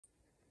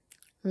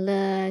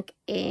Look,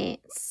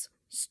 it's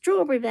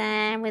Strawberry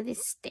Bear with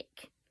his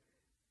stick.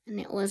 And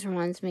it always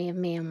reminds me of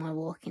me and my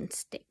walking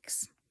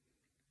sticks.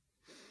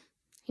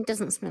 He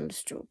doesn't smell the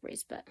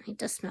strawberries, but he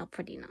does smell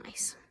pretty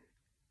nice.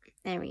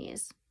 There he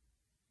is.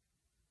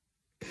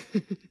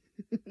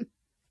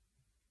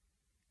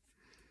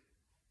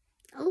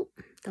 Oh,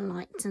 the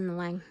light's in the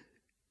way.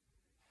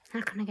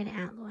 How can I get it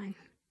out of the way?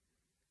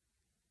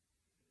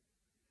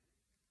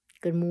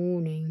 Good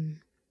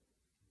morning.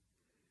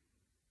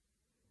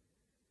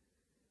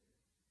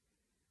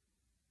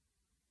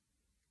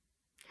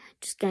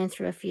 Just going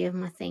through a few of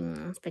my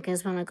things,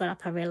 because when I got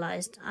up I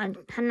realised I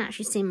hadn't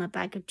actually seen my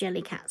bag of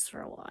Jellycats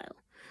for a while.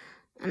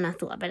 And I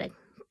thought I better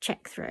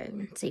check through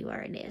and see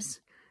where it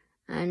is.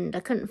 And I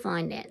couldn't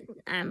find it,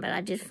 but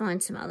I did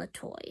find some other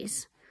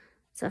toys.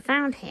 So I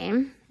found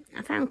him.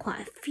 I found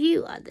quite a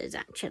few others,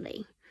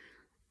 actually.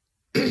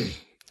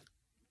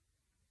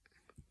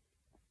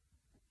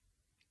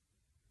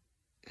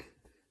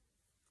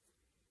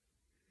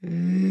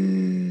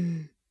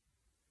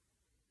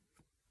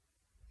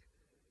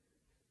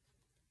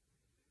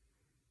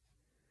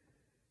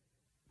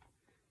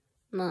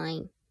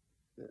 My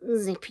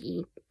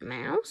Zippy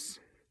mouse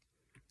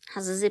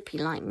has a zippy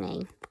like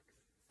me.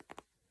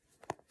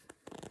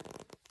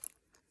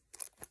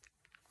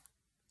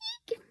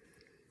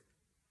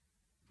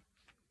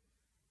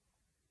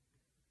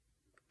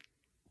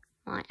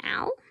 My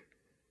owl,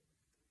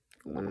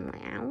 one of my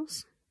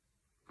owls.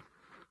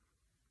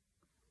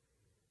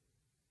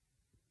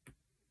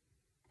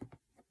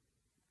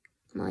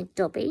 My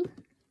Dobby,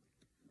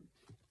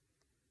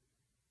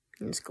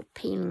 and it's got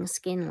peeling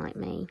skin like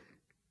me.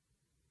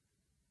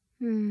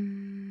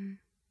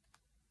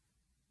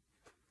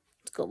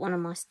 It's got one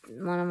of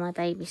my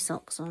baby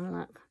socks on.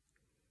 Look.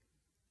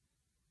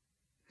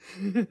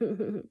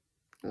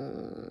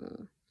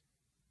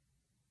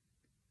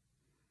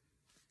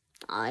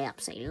 I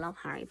absolutely love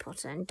Harry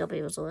Potter, and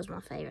Dobby was always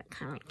my favourite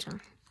character.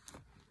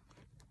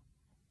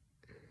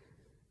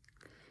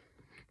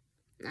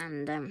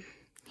 And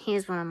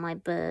here's one of my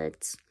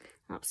birds.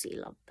 I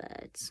absolutely love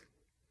birds.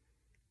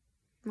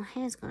 My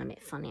hair's gone a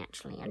bit funny,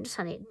 actually. I just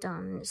had it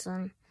done. It's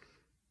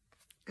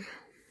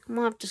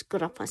well, I've just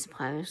got up, I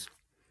suppose.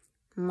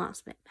 And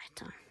that's a bit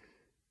better.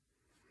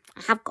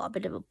 I have got a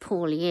bit of a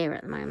poorly ear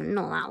at the moment.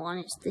 Not that one,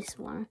 it's this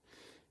one.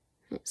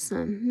 It's, I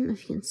don't know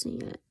if you can see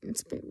it.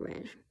 It's a bit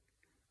red.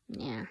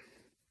 Yeah.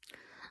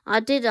 I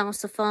did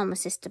ask the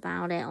pharmacist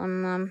about it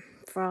on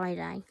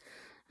Friday.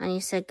 And he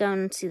said go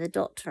and see the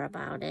doctor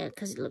about it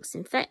because it looks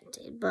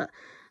infected. But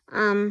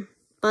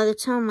by the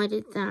time I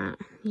did that,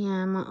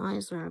 yeah, my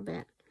eyes were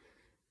a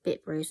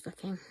bit bruised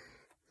looking.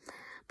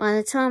 By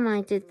the time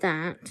I did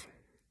that,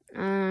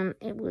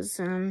 it was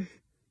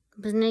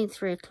nearly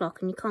 3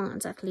 o'clock, and you can't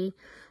exactly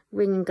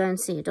ring and go and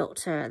see a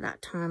doctor at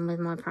that time with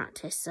my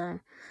practice, so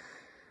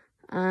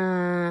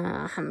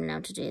I haven't been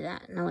able to do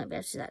that, and I won't be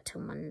able to do that till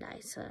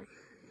Monday, so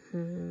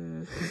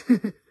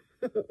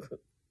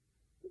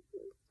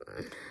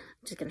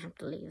just gonna have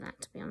to leave that,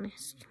 to be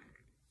honest.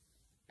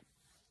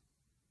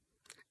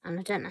 And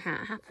I don't know how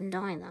it happened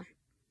either.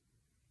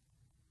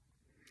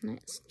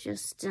 It's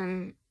just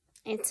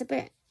it's a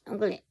bit,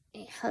 well,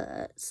 it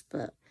hurts,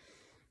 but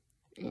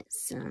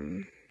it's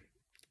and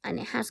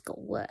it has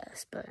got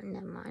worse, but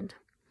never mind.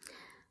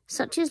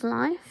 Such is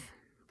life.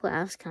 What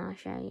else can I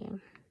show you?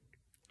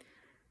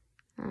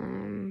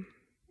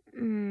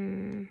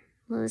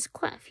 Well, there's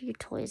quite a few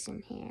toys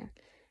in here.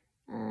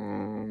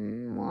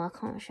 Well, I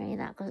can't show you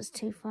that because it's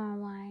too far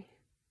away.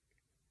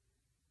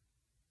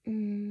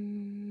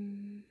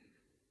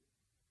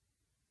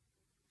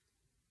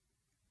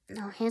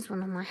 Oh, here's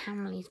one of my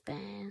Hamleys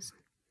bears.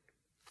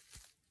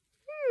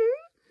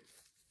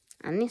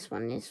 And this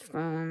one is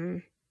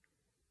from...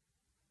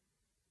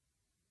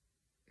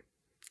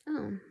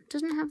 Oh,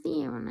 doesn't have the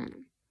year on it.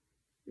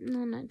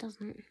 No, it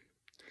doesn't.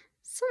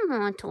 Some of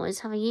my toys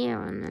have a year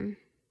on them.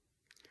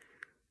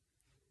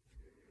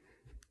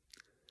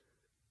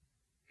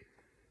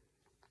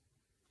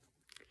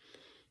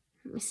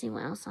 Let me see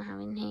what else I have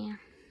in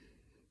here.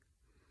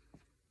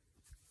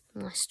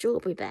 My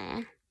Strawberry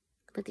Bear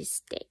with his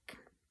stick.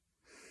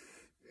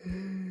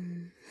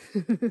 And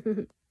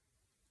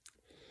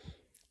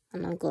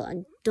I've got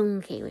a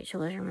donkey, which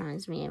always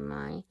reminds me of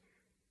my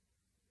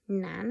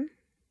nan,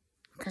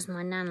 because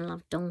my nan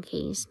loved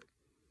donkeys.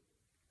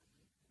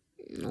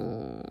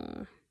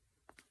 Oh.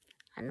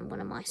 And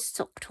one of my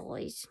sock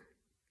toys.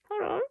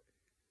 Hold on.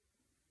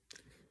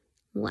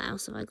 What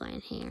else have I got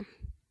in here?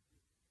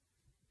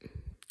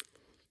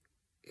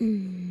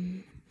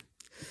 I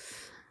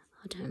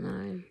don't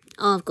know.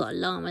 Oh, I've got a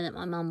llama that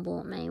my mum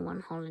bought me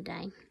one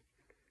holiday.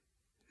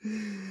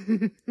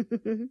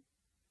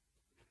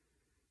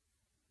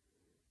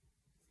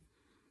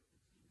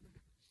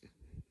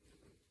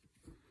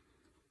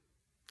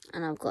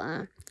 And I've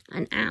got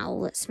an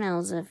owl that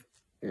smells of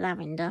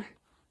lavender.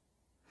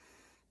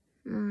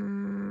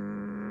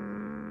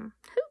 Hoot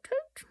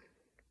hoot.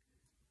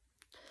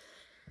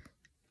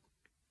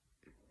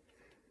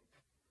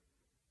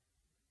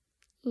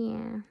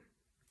 Yeah.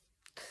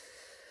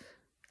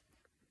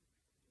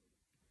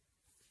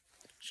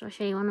 Shall I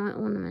show you one of my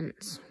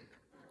ornaments?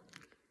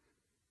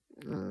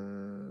 Good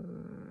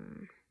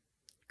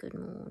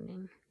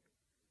morning.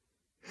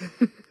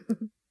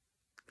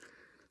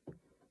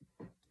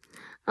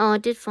 Oh, I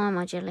did find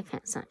my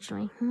jellycats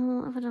actually. Oh,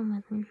 what have I done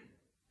with them?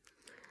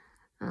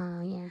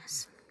 Oh,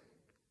 yes.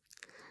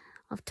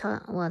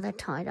 They're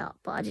tied up,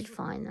 but I did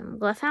find them.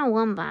 Well, I found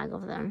one bag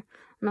of them.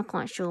 I'm not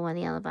quite sure where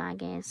the other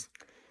bag is.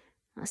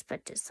 I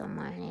expect it's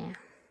somewhere here.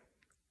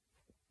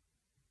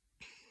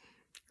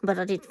 But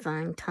I did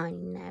find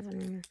Tiny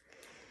Nevin.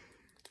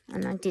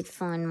 And I did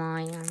find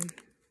my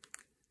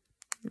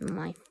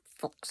my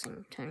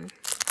Foxington.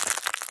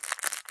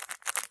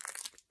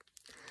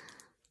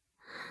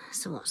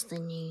 So what's the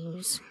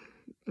news?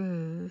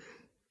 I'm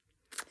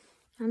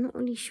not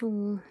really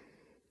sure.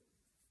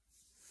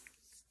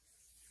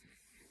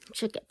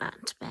 Should get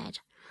back to bed.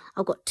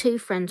 I've got 2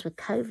 friends with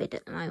COVID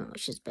at the moment,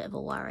 which is a bit of a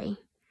worry.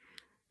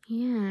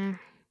 Yeah.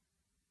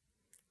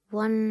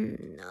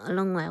 One a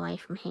long way away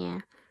from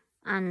here,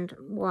 and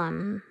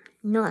one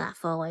not that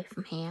far away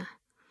from here.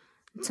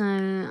 So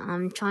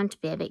I'm trying to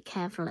be a bit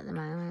careful at the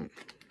moment,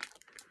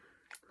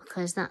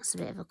 because that's a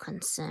bit of a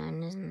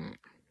concern, isn't it?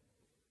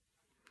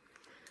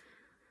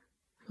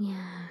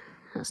 Yeah,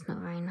 that's not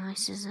very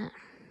nice, is it?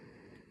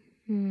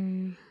 So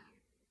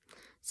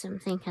I'm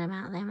thinking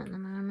about them at the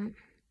moment,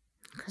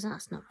 because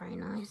that's not very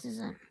nice, is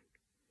it?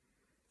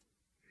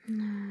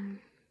 No.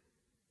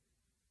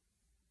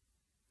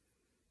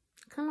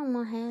 Look how long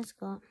my hair's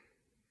got.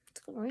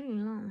 It's got really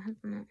long,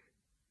 hasn't it?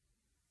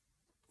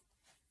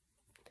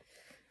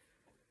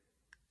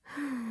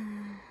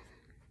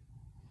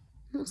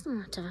 What's the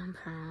matter,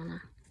 Vampire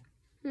Anna?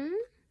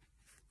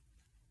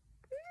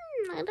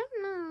 I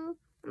don't know.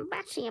 I'm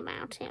batty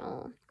about it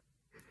all.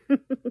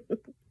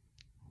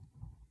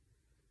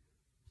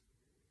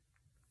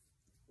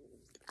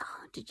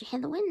 Oh, did you hear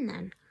the wind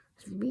then?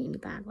 It's really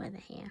bad weather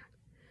here.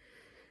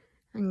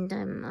 And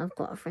I've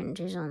got a friend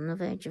who's on the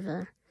verge of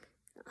a,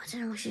 I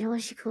don't know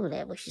what she called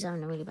it, but she's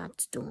having a really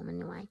bad storm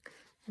anyway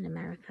in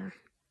America.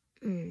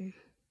 I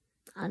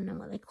don't know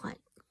what they call it.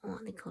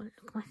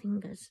 Look at my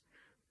fingers.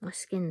 My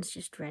skin's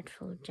just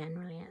dreadful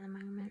generally at the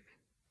moment.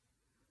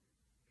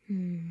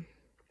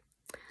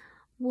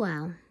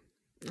 Well,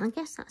 I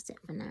guess that's it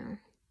for now.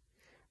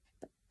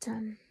 But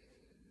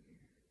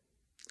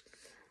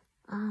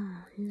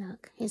oh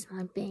look, here's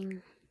my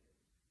Bing.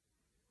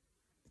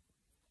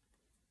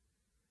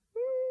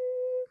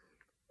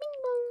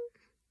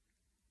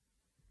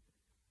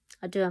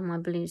 I do have my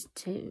Blues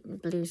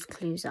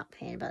Clues up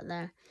here, but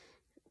I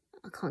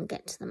can't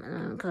get to them at the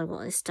moment because I've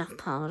got this stuff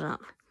piled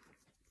up.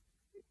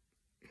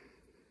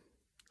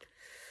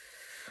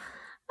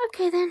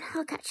 Okay then,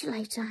 I'll catch you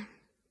later.